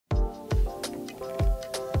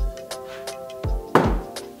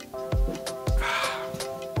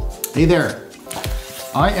Hey there.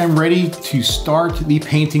 I am ready to start the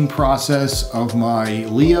painting process of my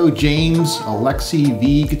Leo Jamyz Alexi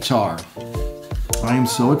V guitar. I am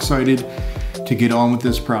so excited to get on with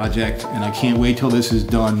this project, and I can't wait till this is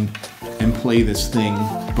done and play this thing,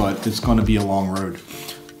 but it's going to be a long road.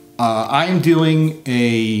 I am doing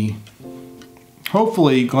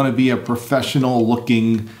hopefully going to be a professional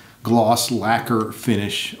looking gloss lacquer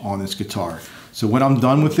finish on this guitar. So when I'm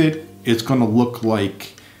done with it, it's going to look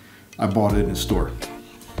like I bought it in a store.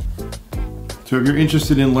 So if you're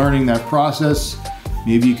interested in learning that process,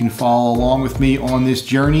 maybe you can follow along with me on this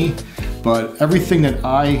journey. But everything that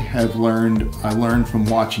I have learned, I learned from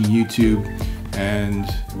watching YouTube, and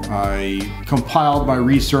I compiled my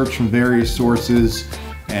research from various sources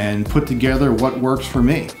and put together what works for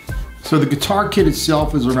me. So the guitar kit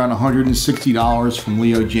itself is around $160 from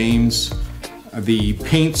Leo Jamyz. The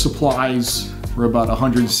paint supplies were about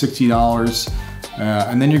 $160.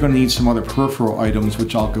 And then you're going to need some other peripheral items,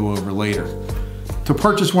 which I'll go over later. To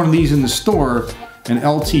purchase one of these in the store, an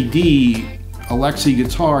LTD Alexi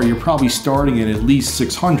guitar, you're probably starting at least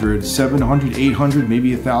 $600, $700, $800,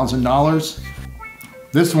 maybe $1,000.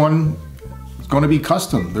 This one is going to be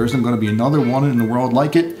custom. There isn't going to be another one in the world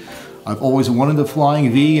like it. I've always wanted a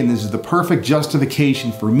flying V, and this is the perfect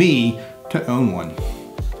justification for me to own one.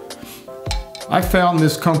 I found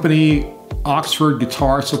this company, Oxford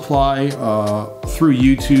Guitar Supply, through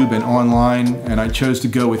YouTube and online, and I chose to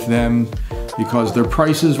go with them because their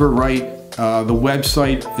prices were right. The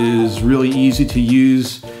website is really easy to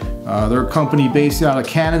use. They're a company based out of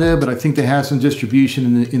Canada, but I think they have some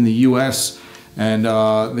distribution in the US, and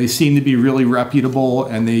they seem to be really reputable,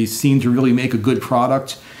 and they seem to really make a good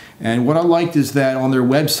product. And what I liked is that on their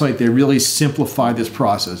website, they really simplify this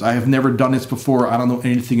process. I have never done this before. I don't know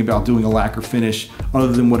anything about doing a lacquer finish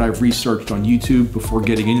other than what I've researched on YouTube before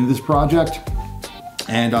getting into this project.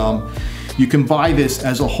 And you can buy this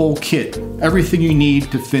as a whole kit. Everything you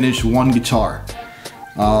need to finish one guitar.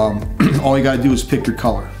 All you gotta do is pick your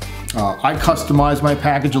color. I customized my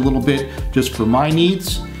package a little bit just for my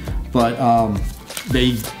needs, but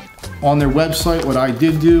on their website, what I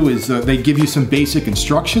did do is they give you some basic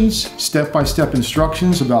instructions, step-by-step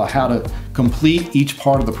instructions about how to complete each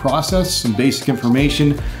part of the process, some basic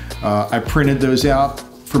information. I printed those out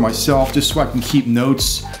for myself just so I can keep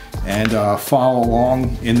notes and follow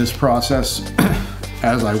along in this process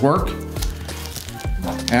as I work.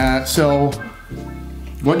 So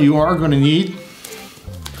what you are going to need,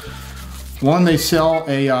 one, they sell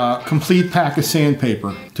a complete pack of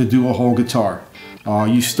sandpaper to do a whole guitar.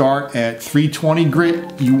 You start at 320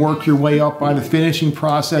 grit, you work your way up by the finishing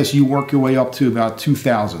process, you work your way up to about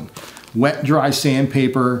 2000. Wet, dry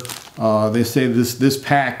sandpaper, they say this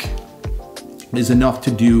pack is enough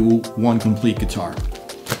to do one complete guitar.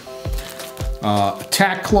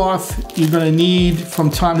 Tack cloth you're going to need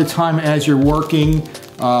from time to time as you're working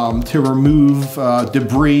to remove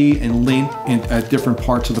debris and lint at different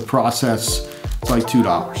parts of the process. It's like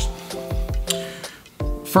 $2.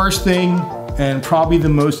 First thing, and probably the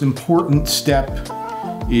most important step,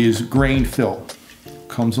 is grain fill.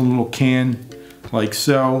 Comes in a little can like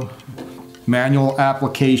so. Manual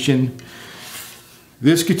application.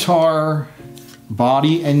 This guitar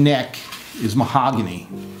body and neck is mahogany.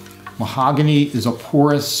 Mahogany is a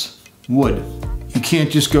porous wood. You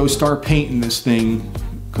can't just go start painting this thing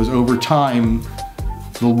because over time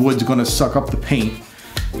the wood's going to suck up the paint.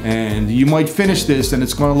 And you might finish this and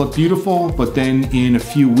it's going to look beautiful, but then in a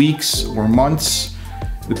few weeks or months,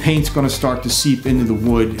 the paint's going to start to seep into the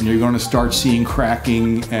wood, and you're going to start seeing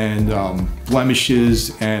cracking and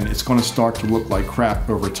blemishes, and it's going to start to look like crap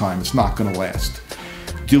over time. It's not going to last.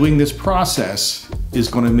 Doing this process is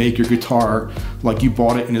going to make your guitar like you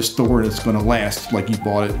bought it in a store, and it's going to last like you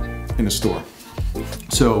bought it in a store.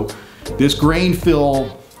 So this grain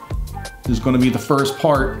fill is going to be the first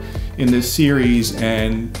part in this series,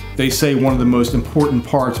 and they say one of the most important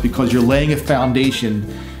parts because you're laying a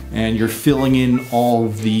foundation and you're filling in all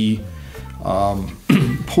of the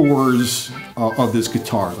pores of this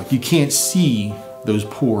guitar. Like, you can't see those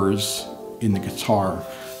pores in the guitar,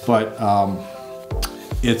 but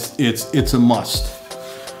it's a must.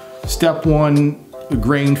 Step one, the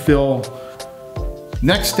grain fill.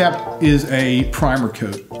 Next step is a primer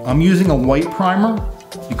coat. I'm using a white primer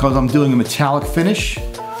because I'm doing a metallic finish.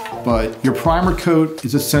 But your primer coat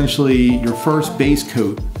is essentially your first base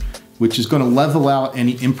coat, which is going to level out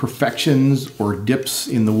any imperfections or dips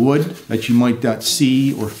in the wood that you might not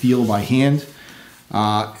see or feel by hand.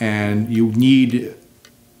 And you need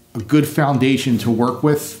a good foundation to work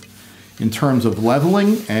with in terms of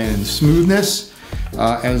leveling and smoothness,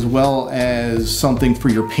 as well as something for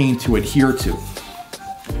your paint to adhere to.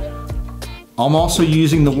 I'm also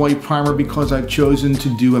using the white primer because I've chosen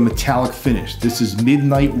to do a metallic finish. This is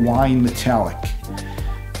Midnight Wine Metallic.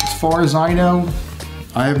 As far as I know,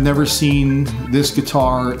 I have never seen this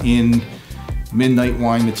guitar in Midnight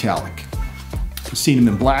Wine Metallic. I've seen them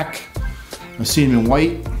in black, I've seen them in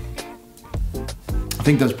white. I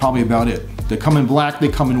think that's probably about it. They come in black, they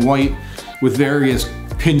come in white with various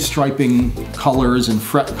pinstriping colors and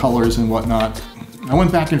fret colors and whatnot. I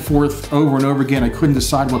went back and forth over and over again. I couldn't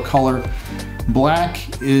decide what color. Black,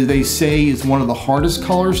 they say, is one of the hardest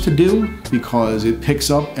colors to do because it picks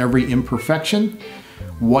up every imperfection.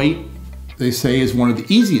 White, they say, is one of the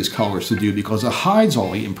easiest colors to do because it hides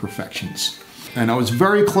all the imperfections. And I was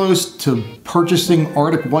very close to purchasing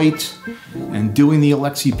Arctic White and doing the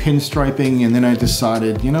Alexi pinstriping, and then I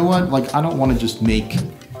decided, you know what, like, I don't want to just make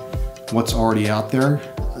what's already out there.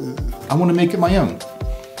 I want to make it my own.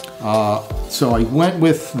 So I went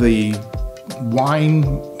with the wine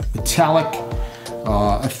metallic.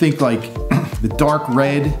 I think like the dark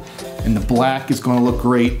red and the black is going to look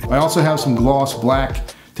great. I also have some gloss black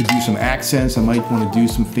to do some accents. I might want to do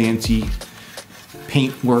some fancy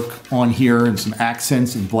paint work on here and some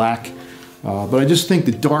accents in black. But I just think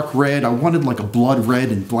the dark red, I wanted like a blood red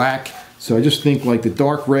and black. So I just think like the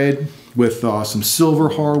dark red with some silver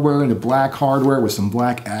hardware and the black hardware with some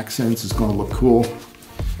black accents is going to look cool.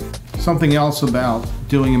 Something else about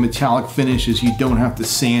doing a metallic finish is you don't have to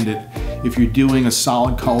sand it. If you're doing a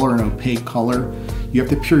solid color, an opaque color, you have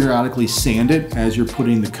to periodically sand it as you're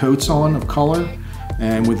putting the coats on of color.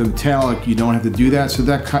 And with the metallic, you don't have to do that. So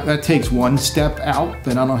that takes one step out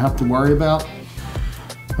that I don't have to worry about.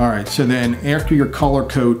 All right, so then after your color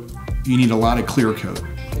coat, you need a lot of clear coat.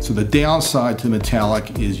 So the downside to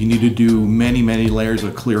metallic is you need to do many, many layers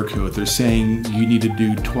of clear coat. They're saying you need to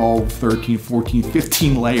do 12, 13, 14,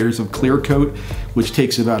 15 layers of clear coat, which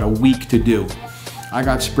takes about a week to do. I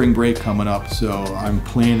got spring break coming up, so I'm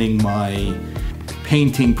planning my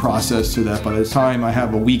painting process so that by the time I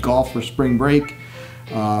have a week off for spring break,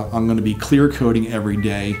 I'm going to be clear coating every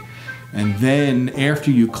day. And then after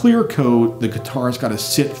you clear coat, the guitar's got to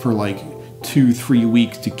sit for like 2-3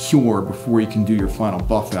 weeks to cure before you can do your final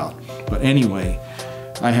buff out. But anyway,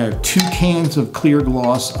 I have 2 cans of clear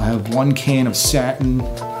gloss. I have 1 can of satin.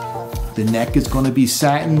 The neck is going to be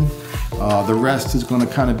satin. The rest is going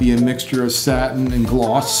to kind of be a mixture of satin and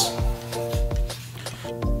gloss.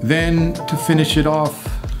 Then to finish it off,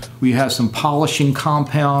 we have some polishing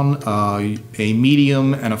compound, a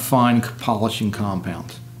medium and a fine polishing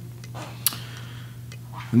compound.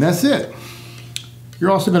 And that's it. You're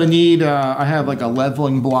also going to need, I have like a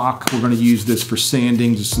leveling block. We're going to use this for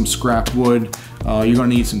sanding, just some scrap wood. You're going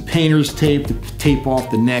to need some painter's tape to tape off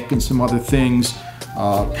the neck and some other things.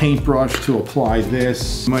 Paintbrush to apply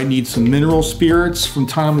this. You might need some mineral spirits from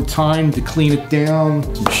time to time to clean it down.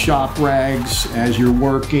 Some shop rags as you're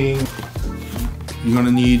working. You're going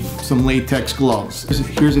to need some latex gloves.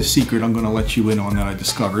 Here's a secret I'm going to let you in on that I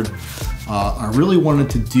discovered. I really wanted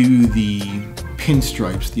to do the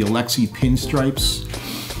pinstripes, the Alexi pinstripes.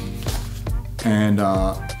 And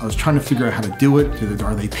I was trying to figure out how to do it.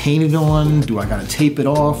 Are they painted on? Do I gotta tape it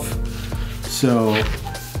off? So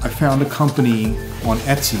I found a company on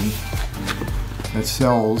Etsy that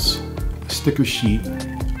sells a sticker sheet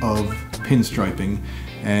of pinstriping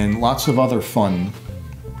and lots of other fun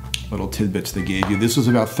little tidbits they gave you. This was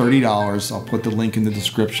about $30. I'll put the link in the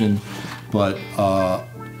description. But I'm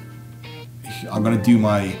gonna do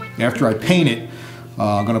after I paint it,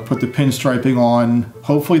 I'm gonna put the pinstriping on.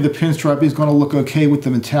 Hopefully the pinstriping is gonna look okay with the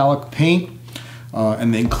metallic paint,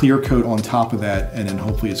 and then clear coat on top of that, and then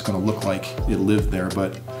hopefully it's gonna look like it lived there.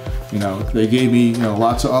 But you know, they gave me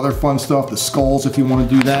lots of other fun stuff. The skulls, if you want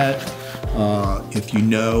to do that. If you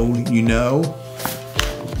know, you know.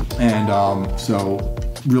 And so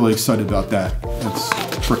really excited about that. That's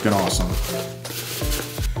freaking awesome.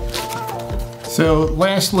 So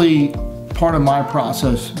lastly, part of my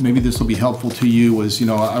process, maybe this will be helpful to you, was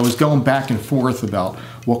I was going back and forth about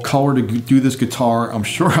what color to do this guitar. I'm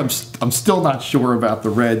still not sure about the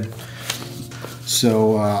red.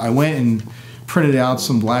 So I went and printed out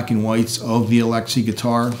some black and whites of the Alexi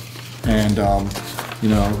guitar, and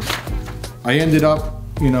I ended up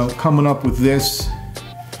coming up with this,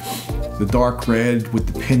 the dark red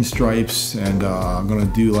with the pinstripes, and I'm gonna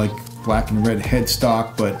do like black and red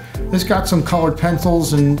headstock, but it's got some colored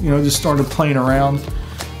pencils, and just started playing around,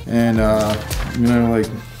 and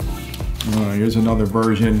here's another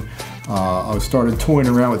version. I started toying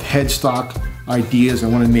around with headstock ideas. I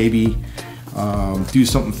want to maybe do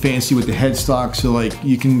something fancy with the headstock, so like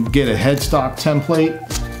you can get a headstock template,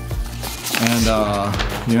 and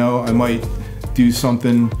I might do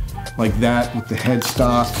something like that with the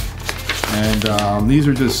headstock. And these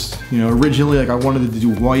are just, you know, originally like I wanted to do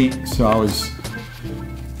white, so I was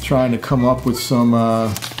trying to come up with some,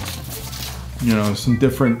 you know, some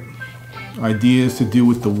different ideas to do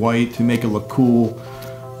with the white to make it look cool.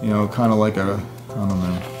 You know, kind of like a, I don't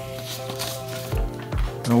know.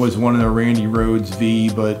 I always wanted a Randy Rhoads V,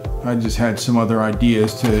 but I just had some other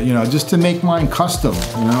ideas to, you know, just to make mine custom.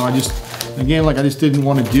 You know, I just, again, like I just didn't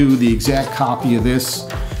want to do the exact copy of this.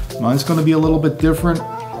 Mine's going to be a little bit different,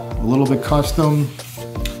 a little bit custom.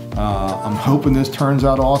 I'm hoping this turns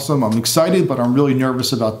out awesome. I'm excited, but I'm really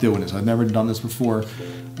nervous about doing this. I've never done this before,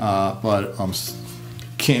 but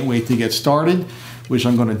can't wait to get started, which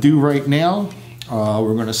I'm going to do right now.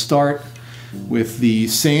 We're going to start with the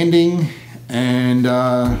sanding and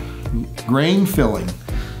grain filling.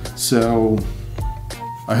 So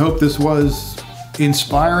I hope this was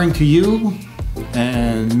inspiring to you,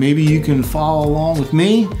 and maybe you can follow along with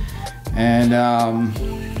me and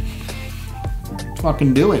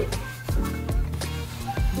fucking do it.